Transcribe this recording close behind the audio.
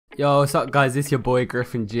Yo, what's up guys, it's your boy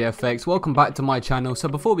Griffin GFX. Welcome back to my channel. So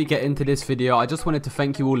before we get into this video, I just wanted to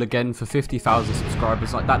thank you all again for 50,000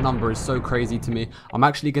 subscribers. Like, that number is so crazy to me. I'm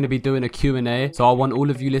actually going to be doing a Q&A, so I want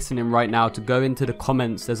all of you listening right now to go into the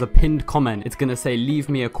comments. There's a pinned comment. It's going to say leave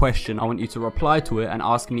me a question. I want you to reply to it and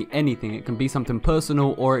ask me anything. It can be something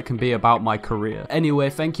personal or it can be about my career.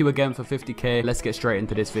 Anyway, thank you again for 50k. Let's get straight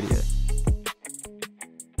into this video.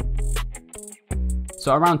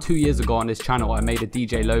 So around 2 years ago on this channel, I made a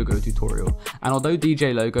DJ logo tutorial, and although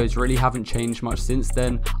DJ logos really haven't changed much since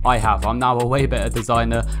then, I have. I'm now a way better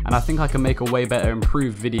designer, and I think I can make a way better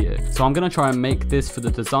improved video. So I'm going to try and make this for the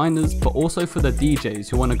designers, but also for the DJs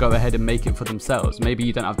who want to go ahead and make it for themselves. Maybe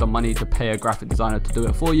you don't have the money to pay a graphic designer to do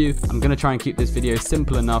it for you. I'm going to try and keep this video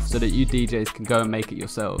simple enough so that you DJs can go and make it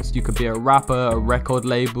yourselves. You could be a rapper, a record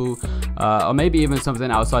label, or maybe even something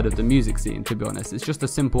outside of the music scene, to be honest. It's just a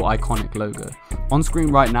simple iconic logo. On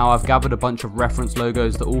screen right now, I've gathered a bunch of reference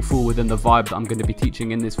logos that all fall within the vibe that I'm going to be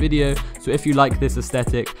teaching in this video. So if you like this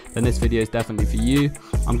aesthetic, then this video is definitely for you.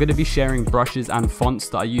 I'm going to be sharing brushes and fonts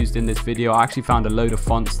that I used in this video. I actually found a load of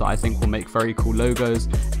fonts that I think will make very cool logos.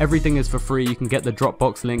 Everything is for free. You can get the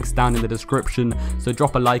Dropbox links down in the description. So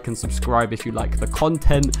drop a like and subscribe if you like the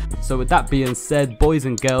content. So with that being said, boys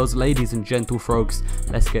and girls, ladies and gentle frogs,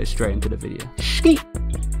 let's get straight into the video. Skeet!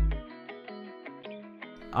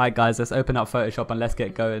 Alright guys, let's open up Photoshop and let's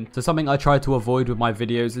get going. So something I try to avoid with my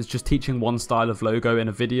videos is just teaching one style of logo in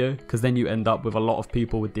a video, because then you end up with a lot of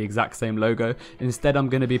people with the exact same logo. Instead, I'm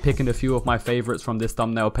going to be picking a few of my favorites from this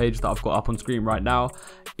thumbnail page that I've got up on screen right now.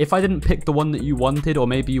 If I didn't pick the one that you wanted, or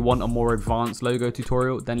maybe you want a more advanced logo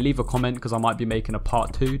tutorial, then leave a comment, because I might be making a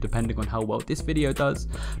part 2 depending on how well this video does.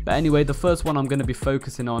 But anyway, the first one I'm going to be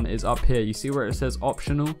focusing on is up here. You see where it says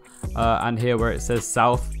optional and here where it says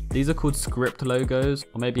south. These are called script logos,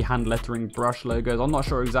 or maybe hand lettering brush logos. I'm not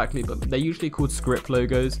sure exactly, but they're usually called script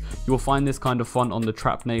logos. You will find this kind of font on the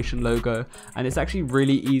Trap Nation logo, and it's actually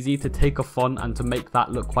really easy to take a font and to make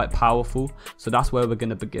that look quite powerful. So that's where we're going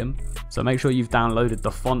to begin. So make sure you've downloaded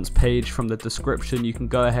the fonts page from the description. You can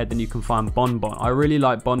go ahead and you can find Bonbon. I really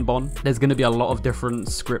like Bonbon. There's going to be a lot of different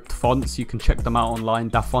script fonts. You can check them out online.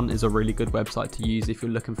 That font is a really good website to use if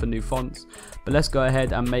you're looking for new fonts. But let's go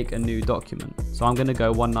ahead and make a new document. So I'm going to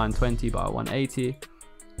go 1920 by 180,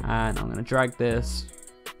 and I'm going to drag this.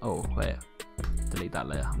 Oh wait, delete that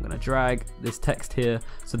layer. I'm going to drag this text here.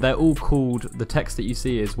 So they're all called, the text that you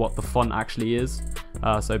see is what the font actually is.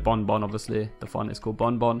 So Bonbon, obviously the font is called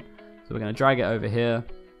Bonbon. So we're going to drag it over here,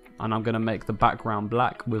 and I'm going to make the background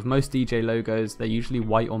black. With most DJ logos, they're usually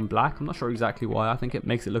white on black. I'm not sure exactly why. I think it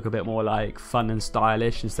makes it look a bit more like fun and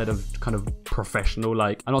stylish instead of kind of professional.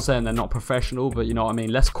 Like, I'm not saying they're not professional, but you know what I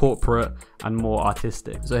mean, less corporate and more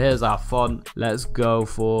artistic. So here's our font. Let's go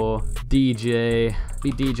for DJ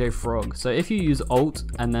Frog. So if you use Alt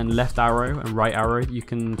and then left arrow and right arrow, you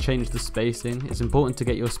can change the spacing. It's important to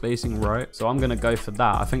get your spacing right. So I'm going to go for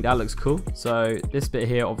that. I think that looks cool. So this bit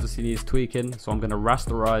here obviously needs tweaking. So I'm going to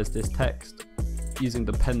rasterize this text using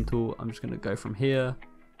the pen tool. I'm just going to go from here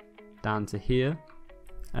down to here,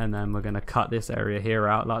 and then we're going to cut this area here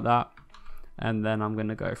out like that, and then I'm going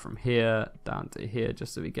to go from here down to here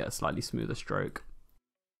just so we get a slightly smoother stroke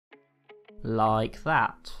like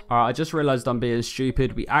that. Alright, I just realized I'm being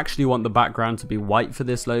stupid. We actually want the background to be white for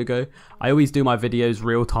this logo. I always do my videos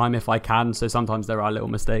real time if I can, so sometimes there are little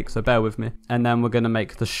mistakes, so bear with me. And then we're going to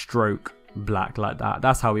make the stroke black like that.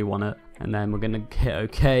 That's how we want it. And then we're going to hit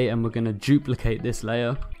OK, and we're going to duplicate this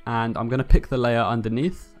layer, and I'm going to pick the layer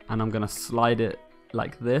underneath, and I'm going to slide it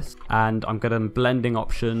like this, and I'm going to blending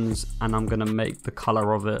options, and I'm going to make the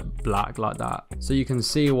color of it black like that. So you can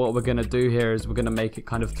see what we're going to do here is we're going to make it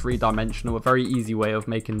kind of three-dimensional. A very easy way of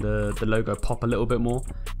making the logo pop a little bit more.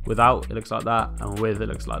 Without, it looks like that, and with, it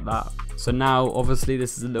looks like that. So now obviously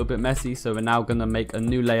this is a little bit messy, so we're now going to make a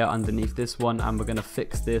new layer underneath this one, and we're going to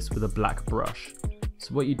fix this with a black brush.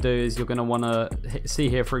 So what you do is you're going to want to see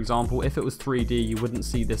here, for example, if it was 3D, you wouldn't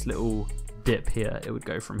see this little dip here. It would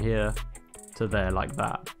go from here to there like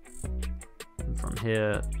that, and from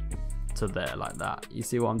here to there like that. You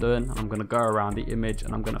see what I'm doing? I'm going to go around the image,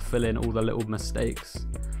 and I'm going to fill in all the little mistakes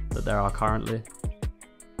that there are currently.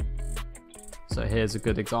 So here's a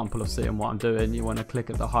good example of seeing what I'm doing. You want to click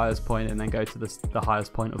at the highest point and then go to the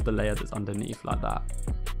highest point of the layer that's underneath like that.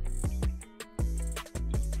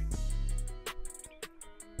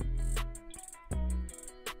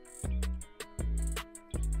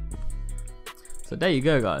 So there you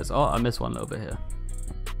go guys. Oh, I missed one little bit here.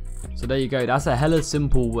 So there you go. That's a hella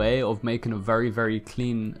simple way of making a very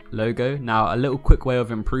clean logo. Now a little quick way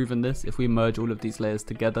of improving this, if we merge all of these layers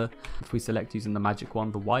together, if we select using the magic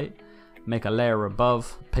wand, the white, make a layer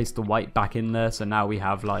above, paste the white back in there, so now we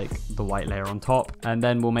have like the white layer on top, and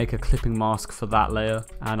then we'll make a clipping mask for that layer.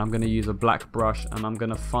 And I'm going to use a black brush, and I'm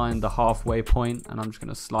going to find the halfway point, and I'm just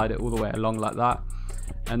going to slide it all the way along like that.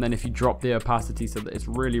 And then if you drop the opacity so that it's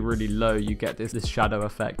really low, you get this shadow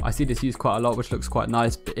effect. I see this used quite a lot, which looks quite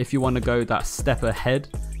nice. But if you want to go that step ahead,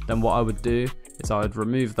 then what I would do is I would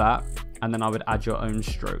remove that, and then I would add your own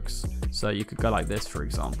strokes. So you could go like this, for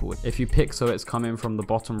example. If you pick so it's coming from the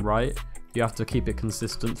bottom right, you have to keep it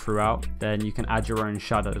consistent throughout. Then you can add your own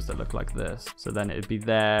shadows that look like this. So then it would be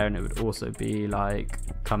there, and it would also be like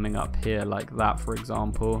coming up here like that, for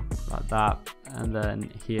example, like that. And then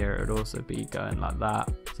here it would also be going like that.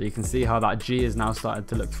 So you can see how that G is now starting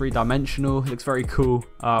to look three-dimensional. It looks very cool.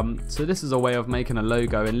 So this is a way of making a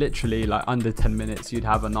logo in literally like under 10 minutes. You'd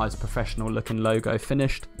have a nice professional looking logo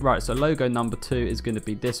finished. Right, so logo number 2 is going to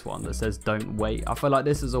be this one that says "Don't Wait." I feel like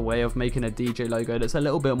this is a way of making a DJ logo that's a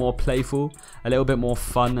little bit more playful, a little bit more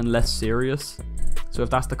fun and less serious. So if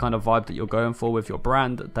that's the kind of vibe that you're going for with your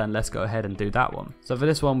brand, then let's go ahead and do that one. So for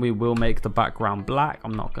this one, we will make the background black.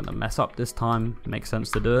 I'm not going to mess up this time. It makes sense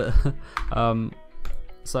to do it.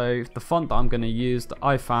 So the font that I'm going to use that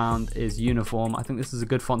I found is Uniform. I think this is a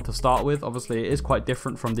good font to start with. Obviously, it is quite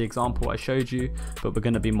different from the example I showed you, but we're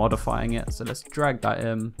going to be modifying it. So let's drag that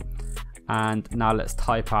in. And now let's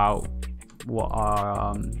type out what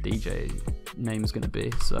our DJ name is going to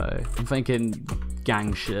be. So I'm thinking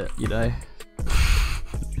gang shit, you know.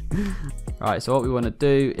 Right, so what we want to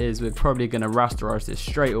do is we're probably going to rasterize this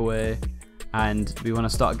straight away, and we want to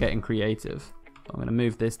start getting creative. I'm going to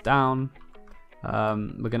move this down.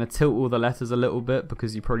 We're going to tilt all the letters a little bit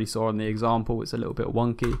because you probably saw in the example it's a little bit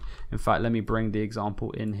wonky. In fact, let me bring the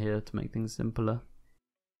example in here to make things simpler.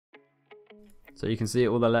 So you can see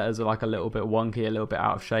all the letters are like a little bit wonky, a little bit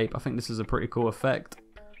out of shape. I think this is a pretty cool effect.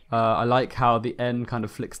 I like how the N kind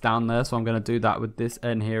of flicks down there, so I'm going to do that with this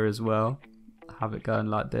N here as well. Have it going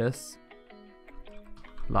like this,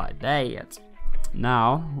 like that.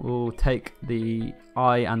 Now we'll take the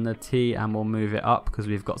I and the T and we'll move it up because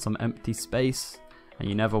we've got some empty space, and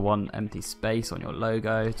you never want empty space on your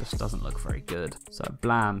logo. It just doesn't look very good. So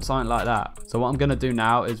blam, something like that. So what I'm going to do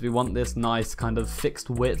now is we want this nice kind of fixed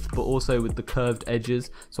width, but also with the curved edges.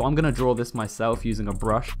 So I'm going to draw this myself using a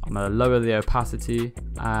brush. I'm going to lower the opacity,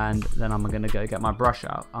 and then I'm going to go get my brush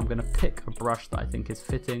out. I'm going to pick a brush that I think is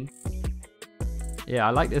fitting. Yeah,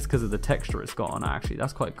 I like this because of the texture it's got on it, actually.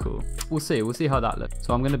 That's quite cool. We'll see how that looks.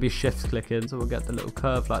 So I'm going to be shift clicking, so we'll get the little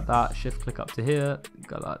curve like that, shift click up to here,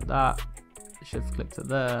 go like that, shift click to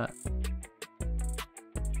there.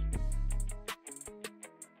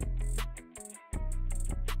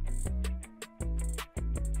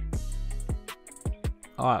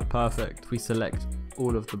 Alright, perfect. We select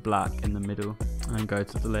all of the black in the middle and go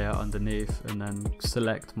to the layer underneath, and then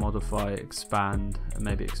select, modify, expand, and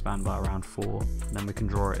maybe expand by around 4, and then we can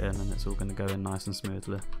draw it in, and it's all going to go in nice and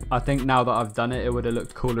smoothly. I think now that I've done it, it would have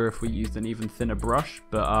looked cooler if we used an even thinner brush,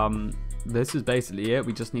 but this is basically it.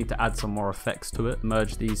 We just need to add some more effects to it,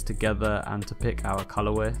 merge these together, and to pick our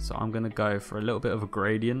colorway. So I'm going to go for a little bit of a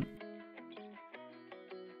gradient.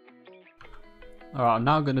 Alright, I'm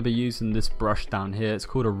now going to be using this brush down here. It's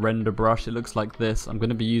called a render brush. It looks like this. I'm going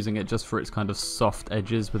to be using it just for its kind of soft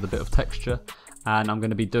edges with a bit of texture. And I'm going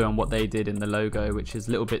to be doing what they did in the logo, which is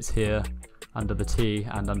little bits here under the T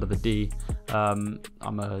and under the D. I'm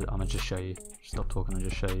gonna just show you. Stop talking and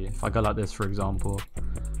just show you. If I go like this, for example,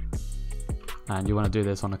 and you want to do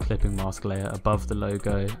this on a clipping mask layer above the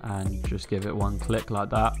logo and just give it one click like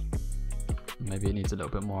that. Maybe it needs a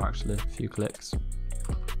little bit more, actually, a few clicks.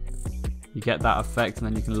 You get that effect, and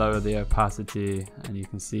then you can lower the opacity, and you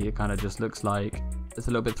can see it kind of just looks like it's a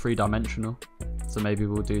little bit three-dimensional. So maybe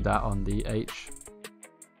we'll do that on the H.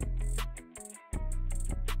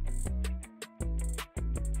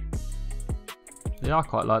 Yeah, I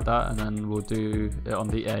quite like that, and then we'll do it on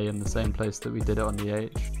the A in the same place that we did it on the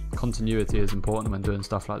H. Continuity is important when doing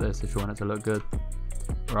stuff like this if you want it to look good.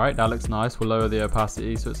 Right, that looks nice. We'll lower the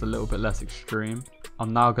opacity so it's a little bit less extreme.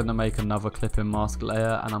 I'm now going to make another clipping mask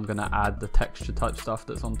layer, and I'm going to add the texture type stuff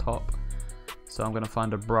that's on top. So I'm going to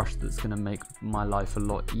find a brush that's going to make my life a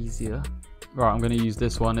lot easier. Right, I'm going to use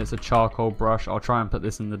this one. It's a charcoal brush. I'll try and put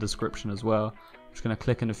this in the description as well. I'm just going to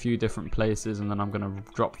click in a few different places, and then I'm going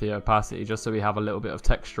to drop the opacity just so we have a little bit of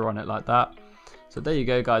texture on it like that. So there you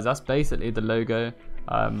go, guys. That's basically the logo.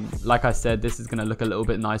 Like I said, this is going to look a little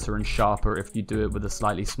bit nicer and sharper if you do it with a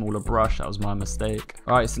slightly smaller brush. That was my mistake.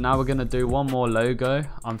 Alright, so now we're going to do one more logo.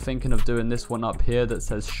 I'm thinking of doing this one up here that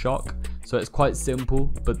says shock. So it's quite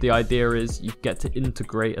simple, but the idea is you get to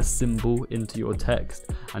integrate a symbol into your text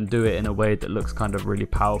and do it in a way that looks kind of really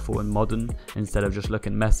powerful and modern instead of just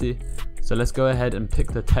looking messy. So let's go ahead and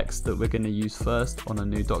pick the text that we're going to use first on a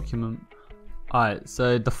new document. Alright,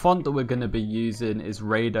 so the font that we're going to be using is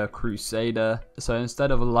Raider Crusader. So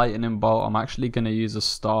instead of a lightning bolt, I'm actually going to use a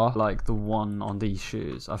star like the one on these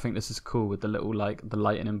shoes. I think this is cool with the little like the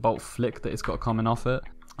lightning bolt flick that it's got coming off it.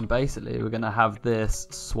 And basically we're going to have this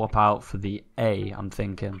swap out for the A, I'm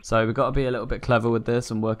thinking. So we've got to be a little bit clever with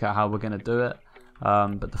this and work out how we're going to do it.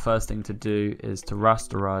 But the first thing to do is to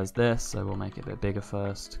rasterize this. So we'll make it a bit bigger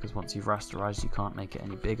first, because once you've rasterized you can't make it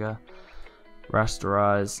any bigger.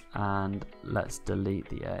 Rasterize, and let's delete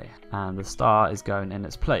the A, and the star is going in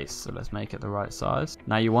its place, so let's make it the right size.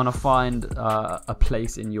 Now you want to find a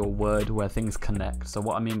place in your word where things connect. So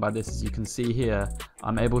what I mean by this is, you can see here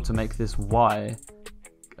I'm able to make this Y,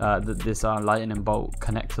 this lightning bolt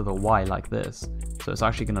connect to the Y like this, so it's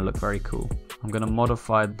actually going to look very cool. I'm going to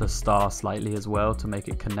modify the star slightly as well to make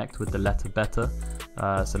it connect with the letter better,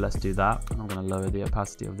 so let's do that. I'm going to lower the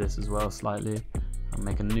opacity of this as well slightly. I'll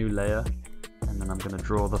make a new layer, and then I'm going to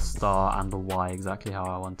draw the star and the Y exactly how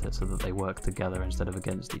I want it, so that they work together instead of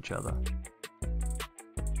against each other.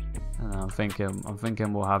 And I'm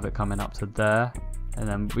thinking we'll have it coming up to there, and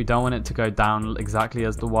then we don't want it to go down exactly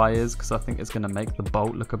as the Y is, because I think it's going to make the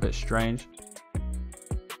bolt look a bit strange.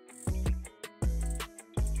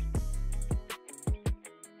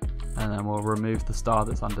 And then we'll remove the star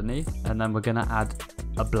that's underneath, and then we're going to add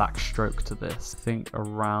a black stroke to this. I think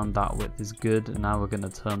around that width is good, and now we're going to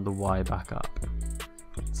turn the Y back up.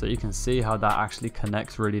 So you can see how that actually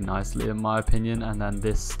connects really nicely in my opinion, and then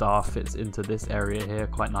this star fits into this area here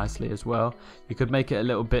quite nicely as well. You could make it a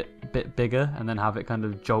little bit bigger and then have it kind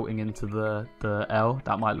of jolting into the L.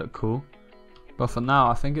 That might look cool. But for now,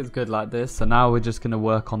 I think it's good like this. So now we're just going to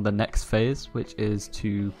work on the next phase, which is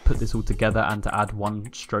to put this all together and to add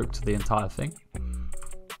one stroke to the entire thing.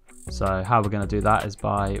 So how we're going to do that is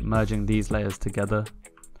by merging these layers together,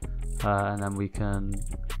 and then we can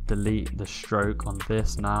delete the stroke on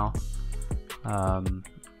this now,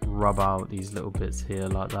 rub out these little bits here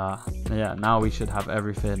like that. And yeah, now we should have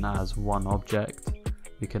everything as one object.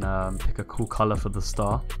 We can pick a cool color for the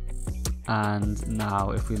star, and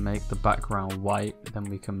now if we make the background white, then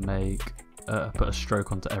we can make put a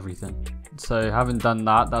stroke onto everything. So having done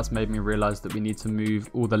that, that's made me realize that we need to move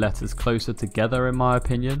all the letters closer together in my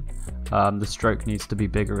opinion. The stroke needs to be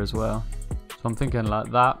bigger as well. So I'm thinking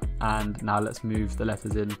like that, and now let's move the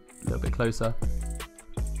letters in a little bit closer.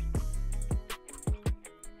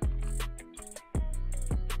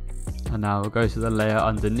 And now we'll go to the layer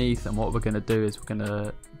underneath, and what we're going to do is we're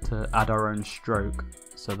going to add our own stroke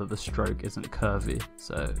so that the stroke isn't curvy.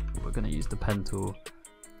 So we're going to use the pen tool,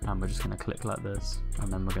 and we're just going to click like this,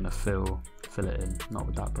 and then we're going to fill it in, not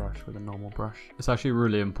with that brush, with a normal brush. It's actually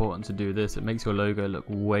really important to do this. It makes your logo look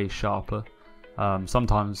way sharper.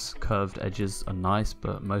 Sometimes curved edges are nice,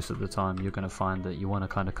 but most of the time you're going to find that you want to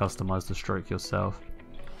kind of customize the stroke yourself.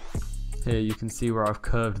 Here you can see where I've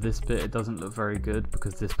curved this bit. It doesn't look very good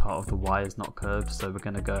because this part of the Y is not curved, so we're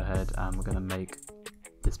going to go ahead and we're going to make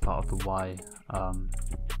this part of the Y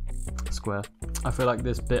square. I feel like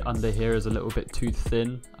this bit under here is a little bit too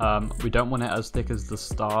thin. We don't want it as thick as the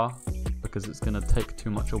star because it's going to take too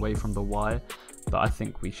much away from the Y, but I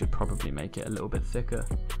think we should probably make it a little bit thicker.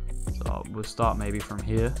 So we'll start maybe from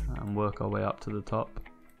here and work our way up to the top.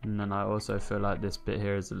 And then I also feel like this bit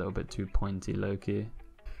here is a little bit too pointy low-key.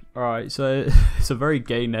 Alright, so it's a very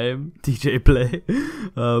gay name, DJ Play.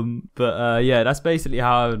 Yeah, that's basically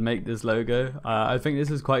how I would make this logo. I think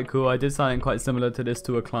this is quite cool. I did something quite similar to this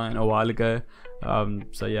to a client a while ago.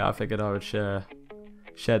 So yeah, I figured I would share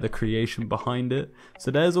the creation behind it.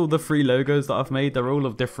 So there's all the 3 logos that I've made. They're all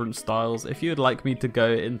of different styles. If you'd like me to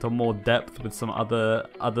go into more depth with some other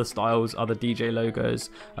styles, other DJ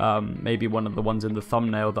logos, maybe one of the ones in the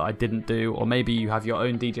thumbnail that I didn't do, or maybe you have your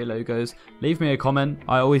own DJ logos, leave me a comment.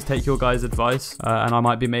 I always take your guys' advice, and I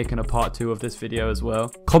might be making a part 2 of this video as well.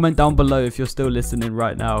 Comment down below if you're still listening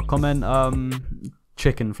right now. Comment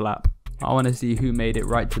chicken flap. I want to see who made it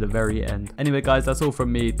right to the very end. Anyway guys, that's all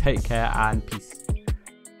from me. Take care and peace.